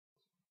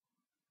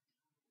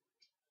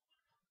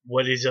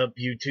What is up,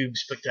 YouTube?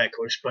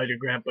 Spectacular Spider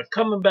Grandpa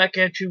coming back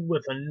at you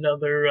with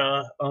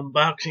another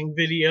unboxing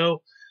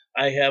video.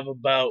 I have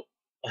about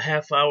a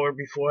half hour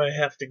before I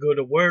have to go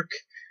to work,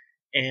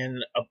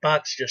 and a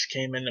box just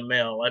came in the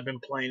mail. I've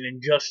been playing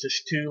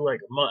Injustice 2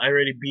 like a month. I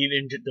already beat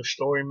into the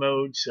story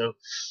mode, so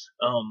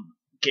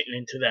getting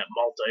into that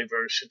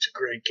multiverse. It's a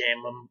great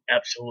game. I'm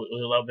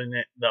absolutely loving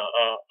it. The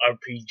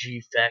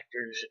RPG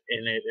factors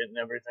in it and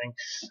everything.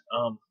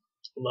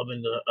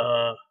 Loving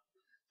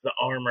the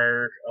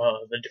armor,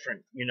 the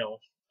different,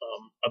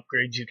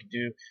 upgrades you could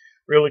do.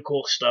 Really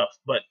cool stuff,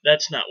 but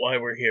that's not why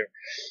we're here.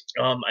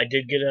 I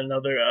did get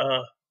another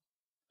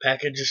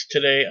packages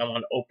today. I'm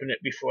going to open it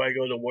before I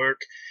go to work,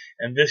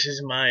 and this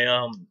is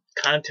my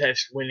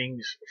contest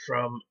winnings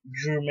from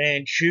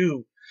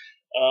DruManChu.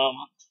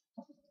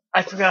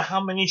 I forgot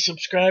how many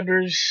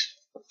subscribers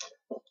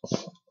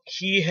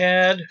he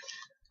had,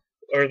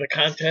 or the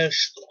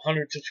contest,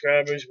 100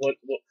 subscribers,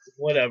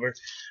 whatever.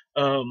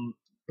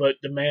 But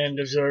the man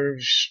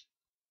deserves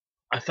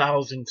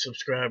 1,000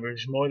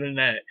 subscribers, more than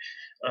that.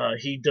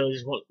 He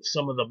does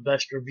some of the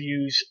best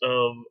reviews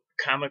of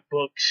comic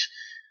books.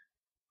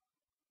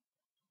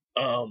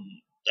 I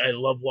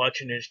love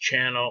watching his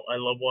channel. I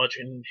love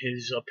watching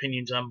his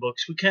opinions on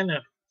books. We kind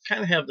of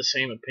have the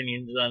same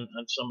opinions on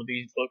some of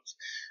these books.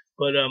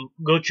 But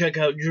go check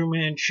out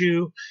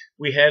DruManChu.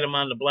 We had him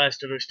on the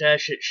Blast It or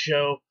Stash It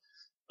show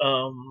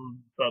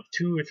about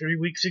 2 or 3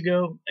 weeks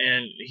ago,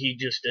 and he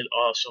just did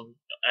awesome.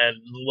 I'd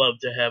love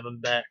to have him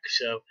back.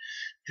 So,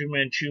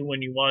 DruManChu,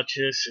 when you watch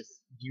this, if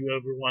you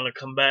ever want to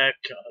come back,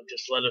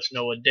 just let us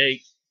know a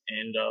date,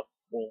 and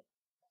we'll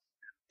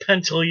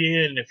pencil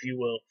you in, if you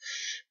will.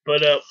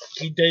 But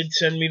he did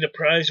send me the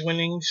prize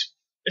winnings.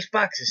 This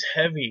box is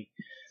heavy.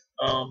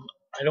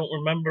 I don't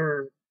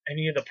remember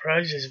any of the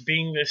prizes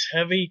being this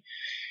heavy.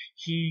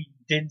 He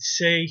did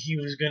say he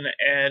was going to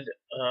add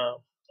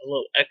a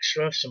little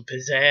extra, some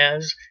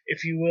pizzazz,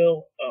 if you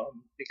will,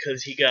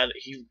 because he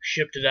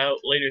shipped it out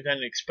later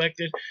than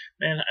expected.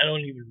 Man, I don't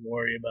even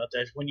worry about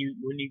that. When you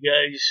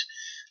guys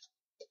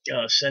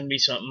send me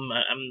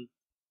something,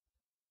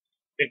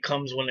 it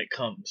comes when it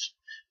comes.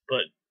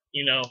 But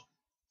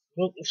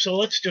well, so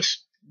let's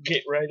just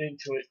get right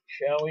into it,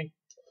 shall we?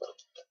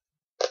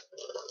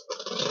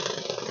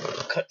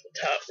 Cut the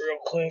top real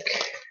quick.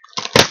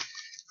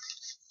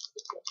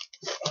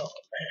 Oh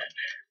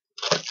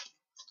man.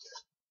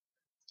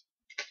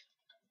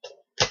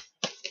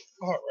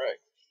 Alright.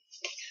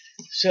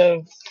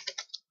 So,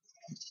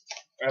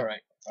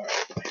 alright.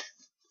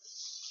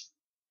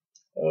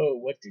 Oh,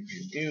 what did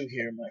you do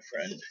here, my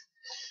friend?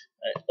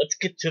 Alright, let's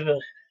get to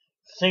the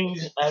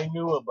things I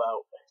knew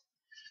about.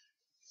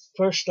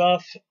 First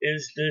off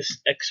is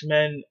this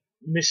X-Men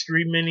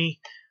mystery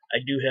mini. I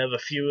do have a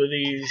few of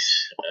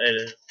these,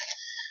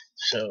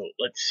 so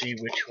let's see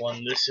which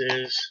one this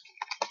is.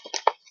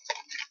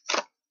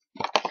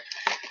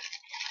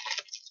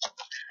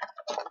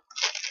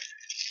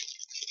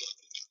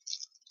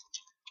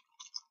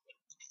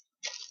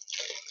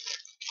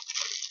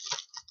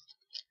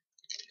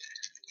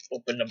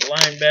 Open the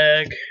blind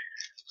bag,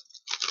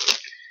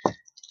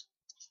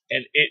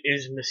 and it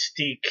is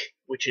Mystique,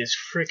 which is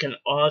freaking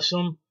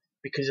awesome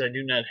because I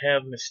do not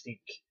have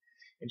Mystique,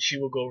 and she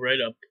will go right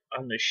up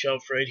on the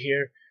shelf right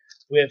here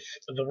with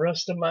the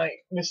rest of my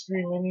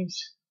mystery minis.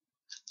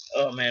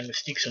 Oh man,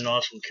 Mystique's an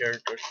awesome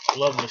character.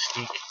 Love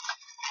Mystique.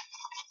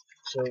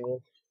 So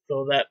we'll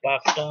throw that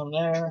box down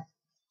there.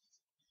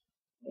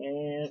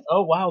 And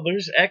oh wow,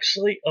 there's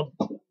actually a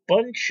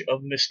bunch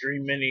of mystery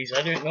minis.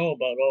 I didn't know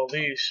about all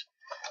these.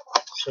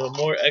 So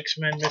more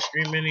X-Men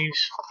mystery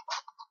minis.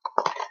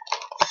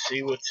 Let's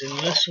see what's in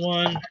this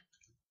one.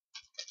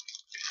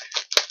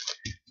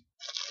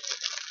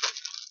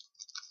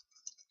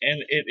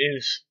 And it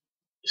is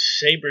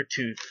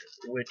Sabretooth,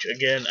 which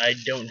again I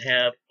don't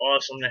have.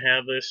 Awesome to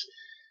have this.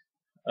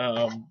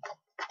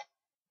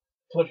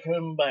 Put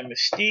him by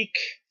Mystique.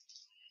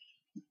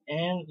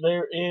 And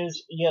there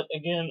is yet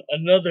again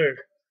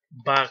another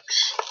box,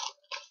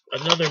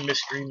 another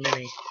mystery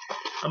mini.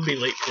 I'm gonna be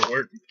late for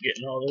work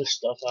getting all this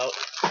stuff out.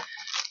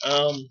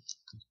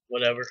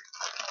 Whatever.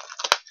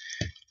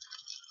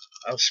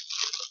 I'll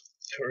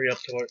hurry up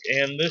to work.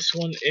 And this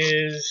one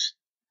is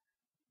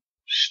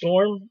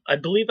Storm. I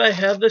believe I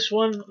have this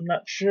one. I'm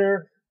not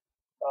sure.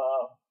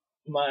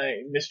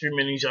 My mystery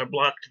minis are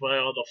blocked by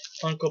all the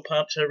Funko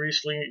Pops I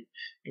recently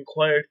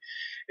acquired.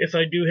 If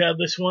I do have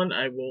this one,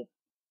 I will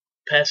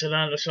pass it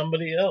on to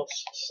somebody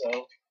else.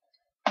 So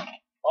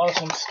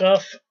awesome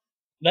stuff.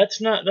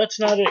 That's not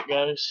it,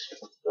 guys.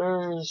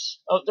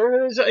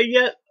 There is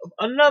yet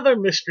another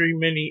mystery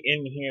mini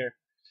in here.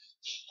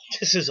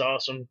 This is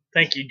awesome.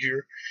 Thank you,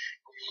 Drew.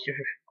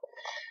 You're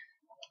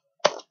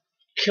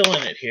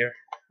killing it here.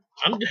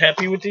 I'm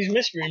happy with these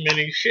mystery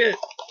minis. Shit.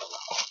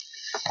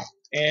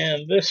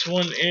 And this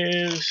one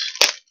is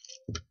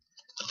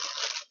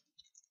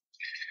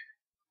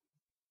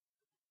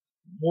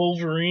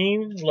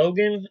Wolverine,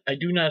 Logan. I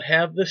do not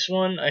have this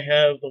one. I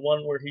have the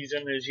one where he's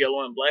in his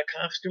yellow and black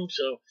costume.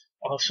 So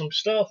awesome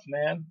stuff,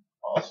 man.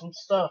 Awesome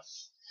stuff.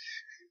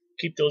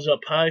 Keep those up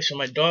high so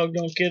my dog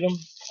don't get them.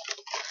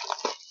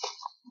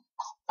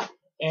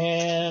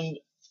 And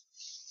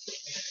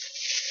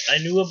I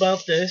knew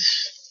about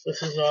this.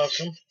 This is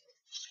awesome.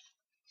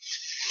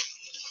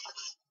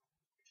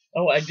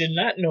 Oh, I did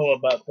not know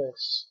about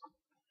this.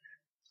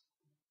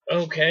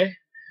 Okay.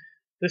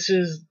 This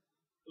is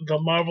the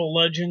Marvel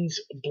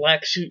Legends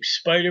Black Suit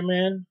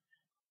Spider-Man.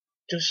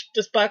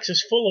 This box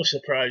is full of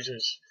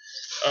surprises.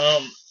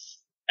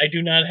 I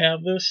do not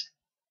have this.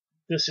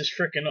 This is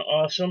freaking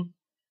awesome.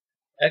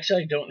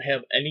 Actually, I don't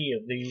have any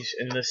of these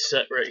in this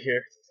set right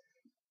here.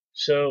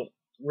 So,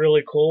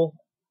 really cool.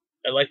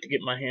 I'd like to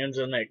get my hands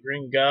on that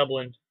Green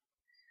Goblin.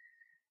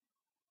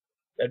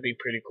 That'd be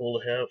pretty cool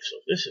to have. So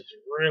this is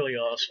really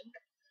awesome.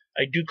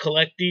 I do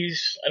collect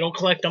these. I don't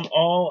collect them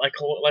all. I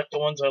collect the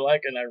ones I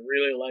like, and I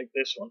really like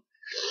this one.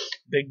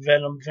 Big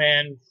Venom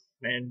fan.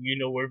 Man, you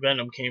know where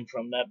Venom came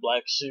from, that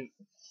black suit.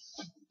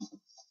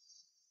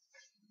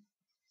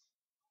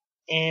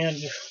 And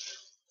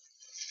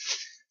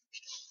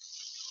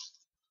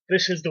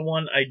this is the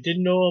one I did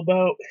know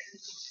about,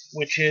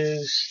 which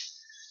is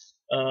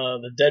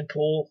the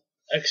Deadpool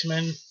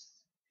X-Men.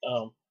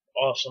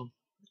 Awesome.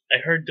 I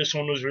heard this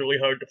one was really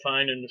hard to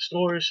find in the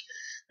stores.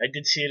 I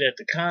did see it at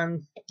the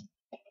con,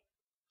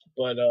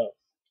 but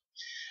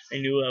I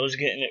knew I was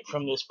getting it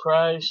from this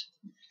prize.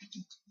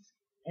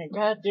 And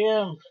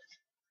goddamn,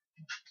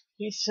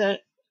 he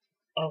sent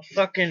a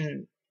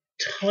fucking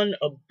ton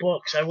of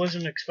books. I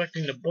wasn't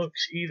expecting the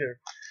books either.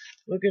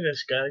 Look at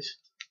this, guys.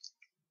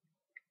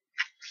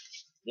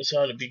 This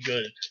ought to be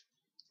good,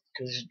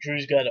 because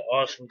Drew's got an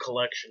awesome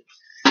collection.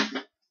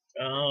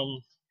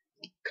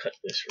 Cut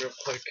this real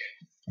quick.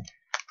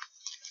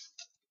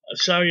 I'm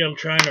sorry I'm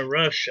trying to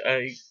rush.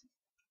 I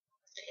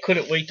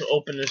couldn't wait to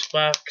open this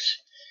box.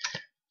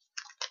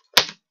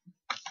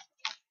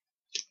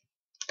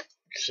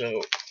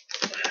 So,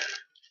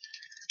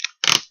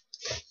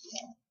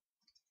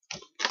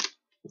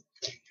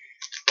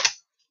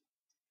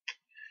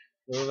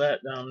 throw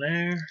that down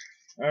there.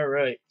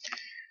 Alright.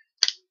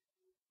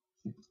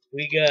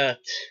 We got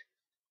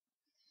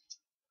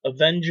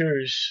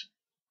Avengers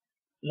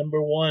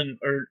 #1,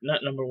 or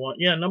not #1,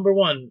 yeah,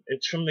 #1.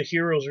 It's from the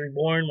Heroes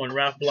Reborn when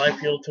Rob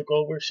Liefeld took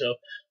over, so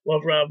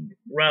love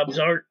Rob's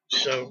art,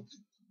 so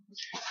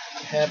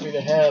happy to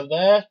have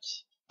that.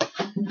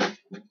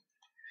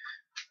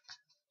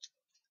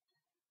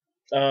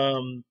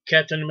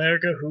 Captain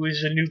America, who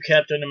is the new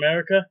Captain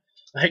America?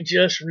 I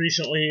just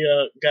recently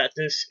got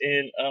this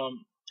in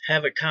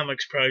Havoc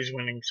Comics prize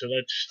winning, so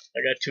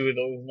I got 2 of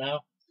those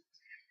now.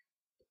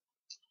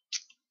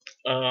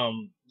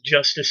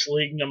 Justice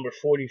League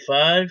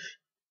 #45.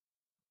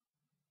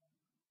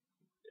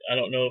 I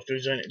don't know if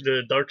there's any,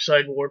 the Dark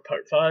Side War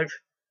Part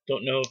 5.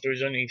 Don't know if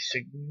there's any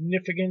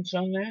significance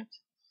on that.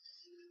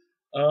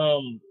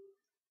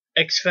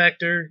 X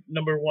Factor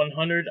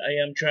 #100. I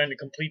am trying to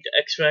complete the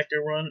X Factor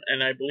run,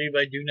 and I believe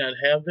I do not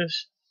have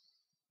this.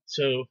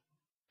 So,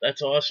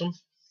 that's awesome.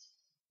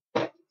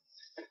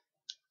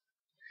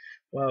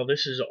 Wow,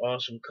 this is an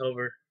awesome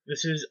cover.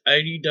 This is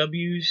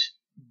IDW's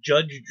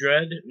Judge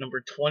Dredd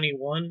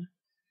 #21.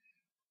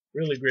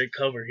 Really great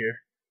cover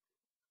here.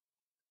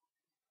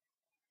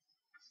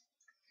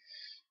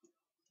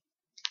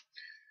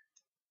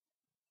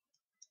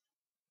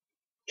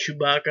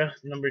 Chewbacca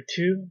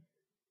 #2.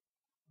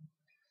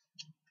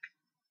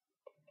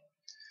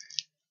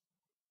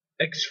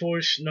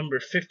 X-Force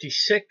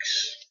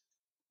 #56.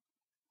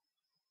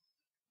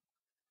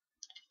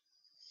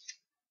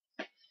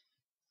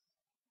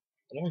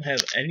 I don't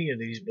have any of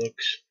these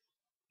books.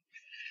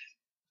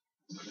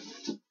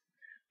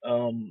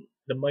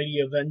 The Mighty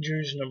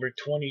Avengers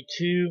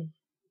 #22.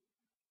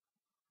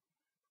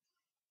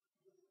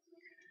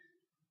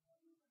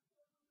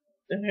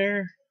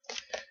 There.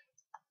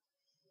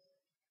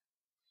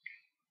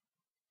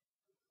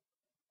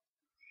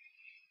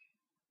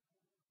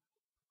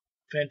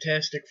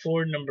 Fantastic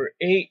Four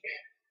 #8.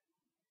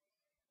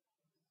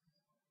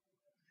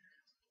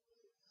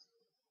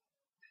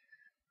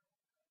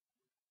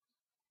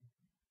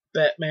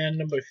 Batman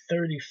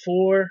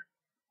 #34.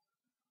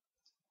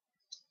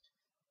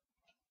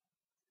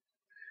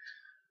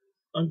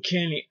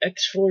 Uncanny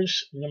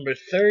X-Force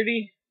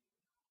 #30.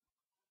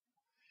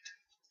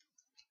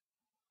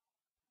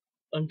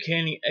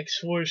 Uncanny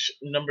X-Force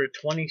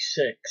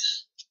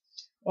 #26.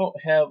 I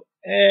don't have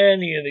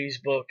any of these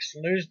books.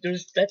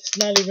 That's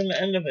not even the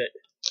end of it.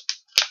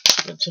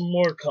 Got some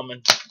more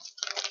coming.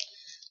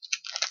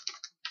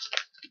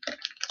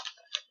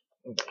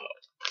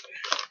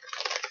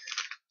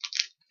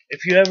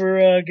 If you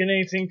ever get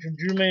anything from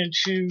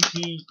DruManChu,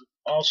 he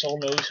also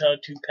knows how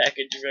to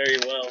package very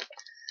well.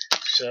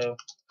 So,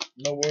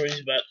 no worries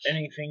about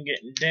anything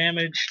getting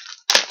damaged.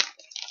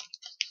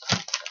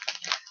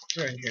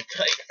 They're in here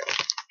tight.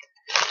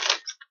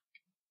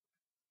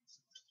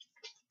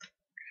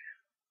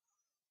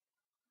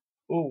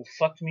 Ooh,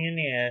 fuck me in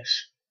the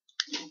ass.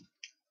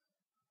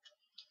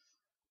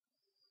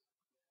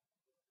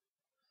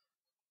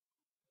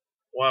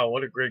 Wow,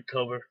 what a great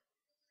cover.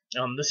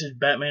 This is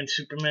Batman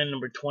Superman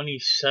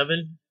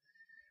 #27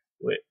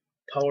 with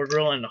Power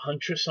Girl and the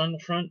Huntress on the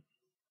front.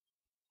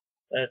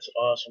 That's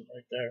awesome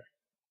right there.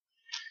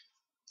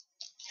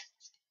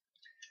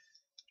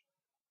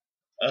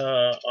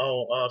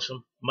 Oh,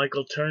 awesome.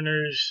 Michael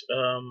Turner's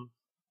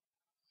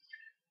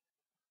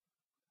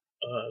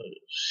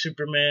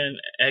Superman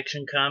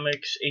Action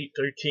Comics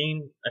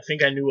 813. I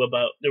think I knew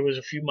about, there was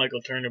a few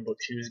Michael Turner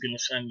books he was going to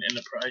send in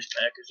the prize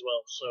pack as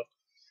well. So,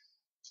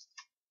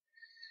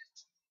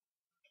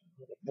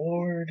 the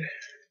board.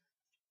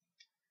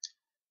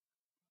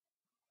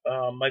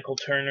 Michael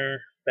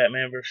Turner,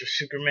 Batman vs.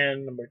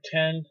 Superman, number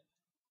 10.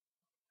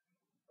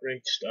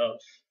 Great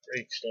stuff.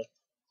 Great stuff.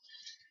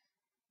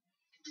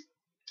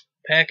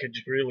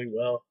 Packaged really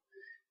well.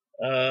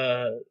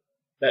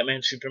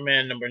 Batman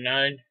Superman, number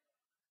 9.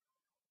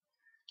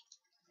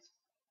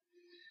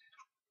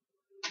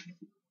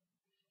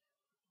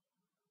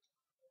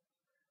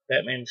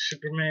 Batman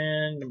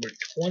Superman, number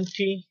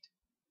 20.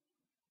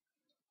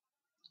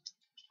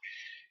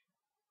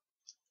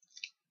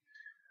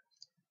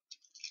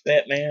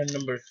 Batman,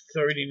 number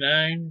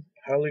 39.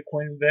 Harley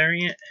Quinn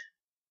variant.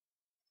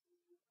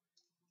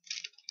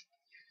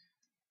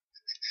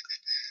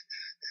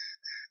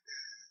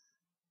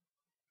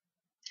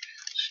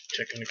 Just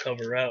checking the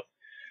cover out.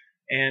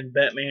 And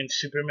Batman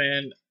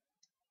Superman,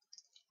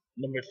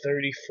 number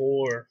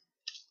 34.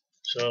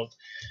 So,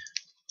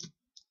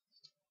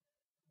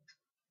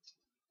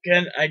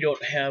 again, I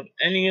don't have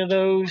any of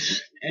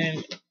those,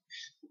 and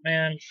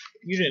man,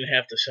 you didn't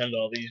have to send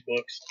all these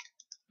books.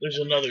 There's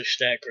another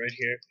stack right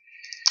here.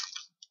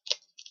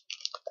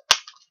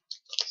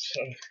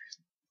 So,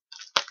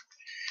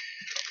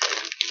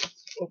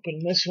 open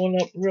this one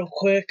up real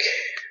quick.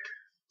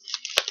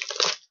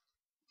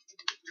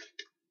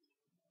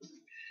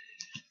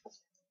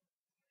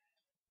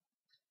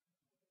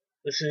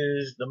 This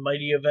is the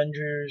Mighty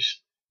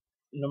Avengers,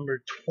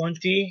 number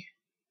 20.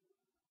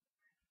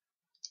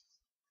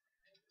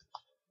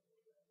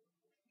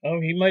 Oh,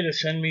 he might have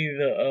sent me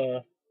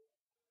the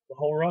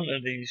whole run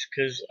of these,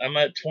 because I'm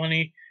at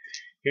 20.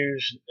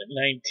 Here's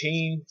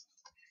 19,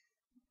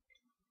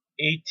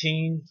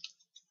 18.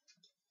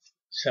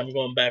 So I'm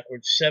going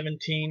backwards.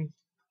 17,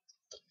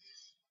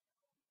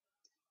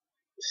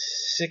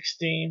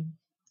 16,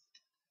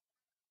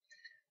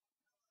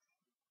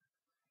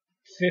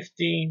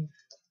 15,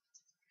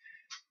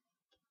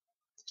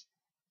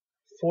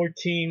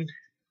 14.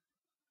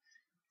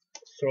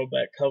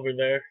 Throwback cover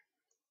there.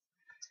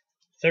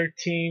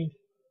 13,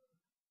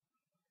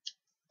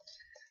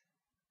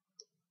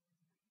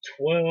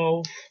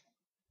 12,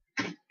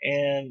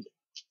 and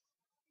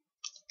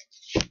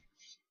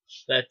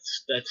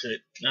that's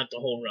it. Not the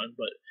whole run,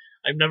 but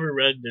I've never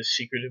read the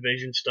Secret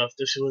Invasion stuff.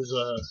 This was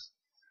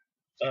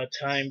a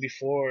time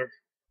before.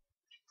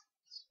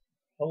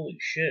 Holy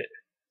shit!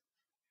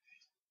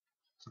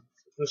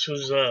 This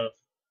was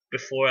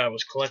before I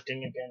was collecting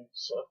again.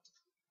 So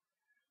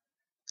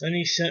then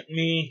he sent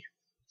me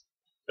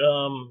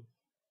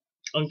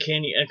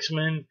Uncanny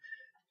X-Men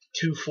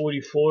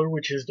 244,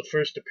 which is the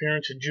first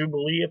appearance of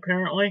Jubilee,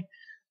 apparently.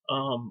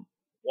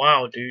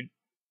 Wow, dude.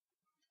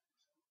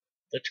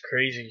 That's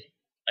crazy.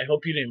 I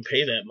hope you didn't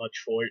pay that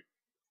much for it.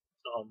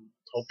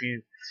 Hope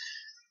you,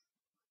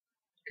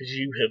 because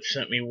you have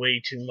sent me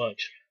way too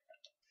much.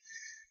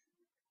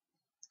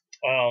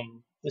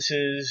 This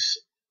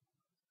is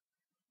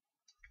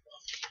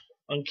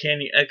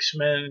Uncanny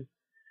X-Men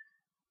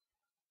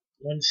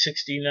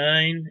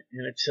 169,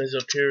 and it says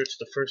up here it's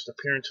the first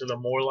appearance of the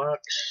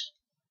Morlocks.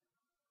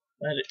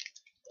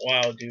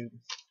 Wow, dude.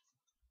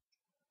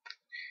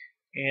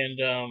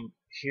 And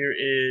here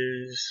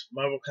is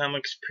Marvel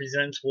Comics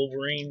Presents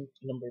Wolverine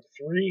number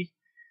 3,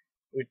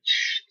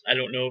 which I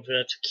don't know if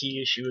that's a key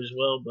issue as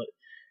well, but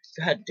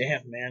god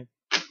damn, man,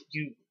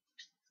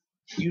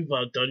 you've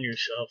outdone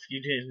yourself.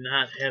 You did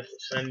not have to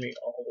send me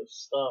all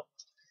this stuff.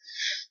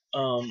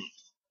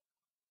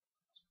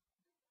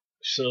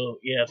 So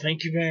yeah,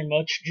 thank you very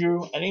much,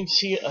 Drew. I didn't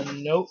see a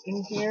note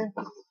in here.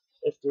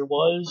 If there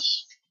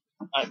was,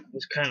 I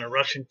was kind of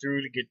rushing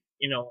through to get,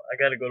 I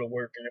got to go to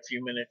work in a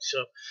few minutes.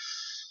 So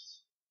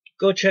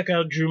go check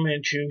out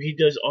DruManChu. He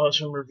does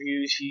awesome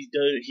reviews.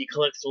 He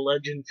collects the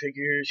Legend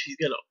figures. He's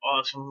got an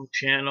awesome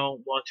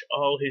channel. Watch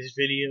all his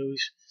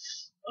videos.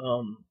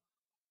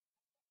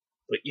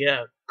 But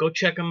yeah, go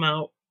check him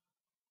out.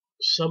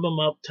 Sub him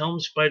up. Tell him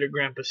Spider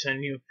Grandpa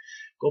sent you.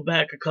 Go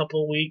back a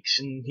couple weeks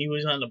and he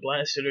was on the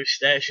Blasted or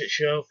Stash It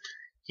show.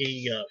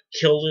 He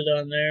killed it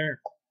on there.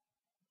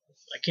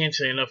 I can't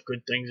say enough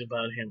good things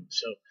about him.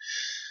 So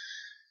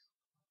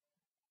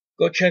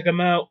go check him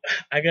out.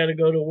 I gotta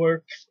go to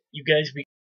work. You guys be